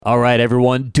All right,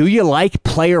 everyone. Do you like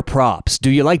player props?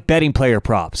 Do you like betting player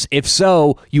props? If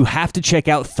so, you have to check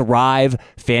out Thrive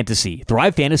Fantasy.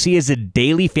 Thrive Fantasy is a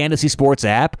daily fantasy sports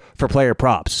app for player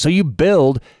props. So you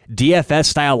build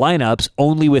DFS-style lineups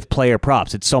only with player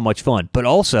props. It's so much fun. But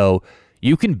also,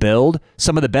 you can build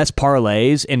some of the best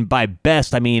parlays, and by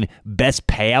best, I mean best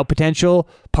payout potential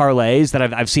parlays that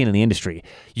I've seen in the industry.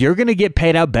 You're going to get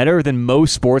paid out better than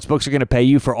most sportsbooks are going to pay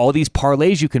you for all these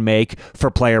parlays you can make for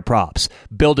player props.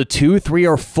 Build a 2, 3,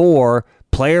 or 4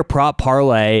 player prop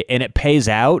parlay, and it pays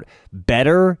out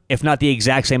better, if not the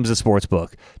exact same as a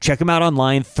sportsbook. Check them out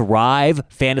online,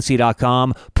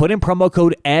 thrivefantasy.com. Put in promo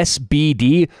code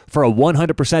SBD for a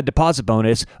 100% deposit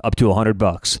bonus up to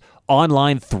 $100.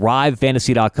 Online,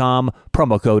 thrivefantasy.com,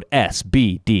 promo code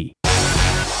SBD.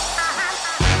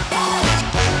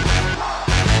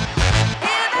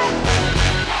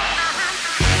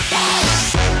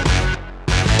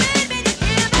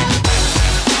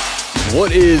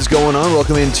 What is going on?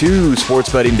 Welcome into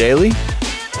Sports Betting Daily.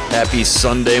 Happy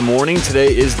Sunday morning.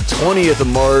 Today is the 20th of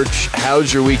March.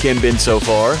 How's your weekend been so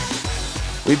far?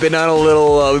 We've been on a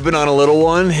little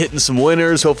one, hitting some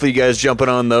winners. Hopefully you guys jumping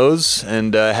on those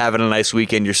and having a nice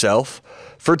weekend yourself.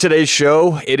 For today's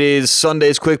show, it is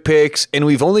Sunday's Quick Picks, and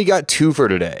we've only got 2 for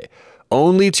today.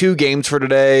 Only 2 games for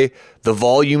today. The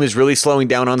volume is really slowing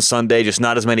down on Sunday, just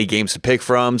not as many games to pick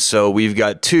from, so we've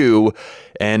got 2,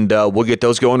 and we'll get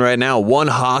those going right now. 1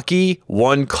 hockey,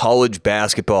 1 college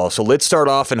basketball. So let's start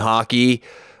off in hockey.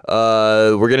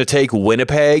 We're going to take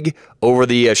Winnipeg over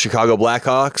the Chicago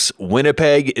Blackhawks.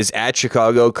 Winnipeg is at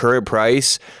Chicago, current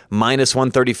price, minus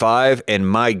 135, and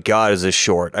my God, is this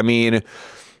short. I mean,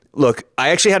 look, I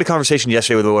actually had a conversation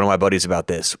yesterday with one of my buddies about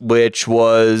this, which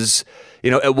was,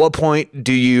 at what point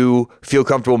do you feel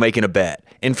comfortable making a bet?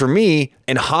 And for me,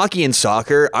 in hockey and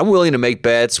soccer, I'm willing to make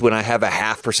bets when I have a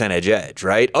 0.5% edge,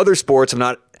 right? Other sports, I'm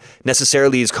not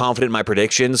necessarily as confident in my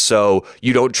predictions, so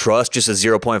you don't trust just a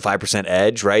 0.5%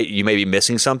 edge, right? You may be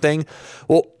missing something.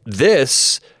 Well,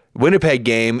 this Winnipeg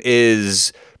game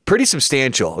is pretty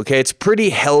substantial, okay? It's pretty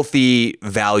healthy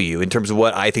value in terms of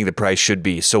what I think the price should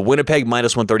be. So Winnipeg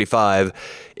minus 135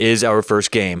 is our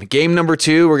first game. Game number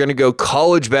 2, we're going to go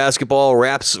college basketball,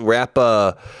 wrap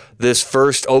this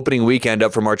first opening weekend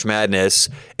up for March Madness,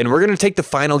 and we're going to take the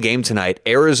final game tonight,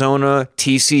 Arizona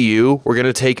TCU. We're going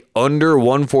to take under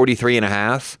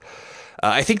 143.5.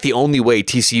 I think the only way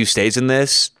TCU stays in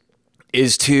this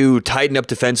is to tighten up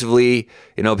defensively,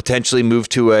 potentially move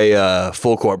to a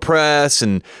full court press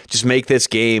and just make this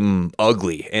game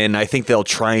ugly. And I think they'll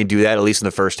try and do that, at least in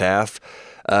the first half,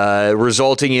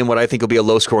 resulting in what I think will be a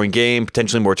low-scoring game,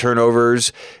 potentially more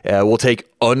turnovers. We'll take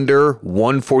under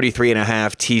 143.5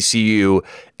 TCU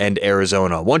and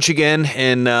Arizona. Once again,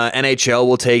 in NHL,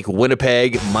 we'll take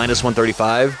Winnipeg minus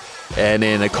 135. And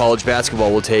in college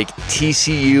basketball, we'll take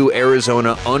TCU,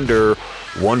 Arizona under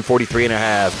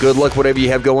 143.5. Good luck, whatever you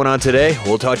have going on today.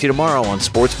 We'll talk to you tomorrow on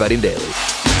Sports Betting Daily.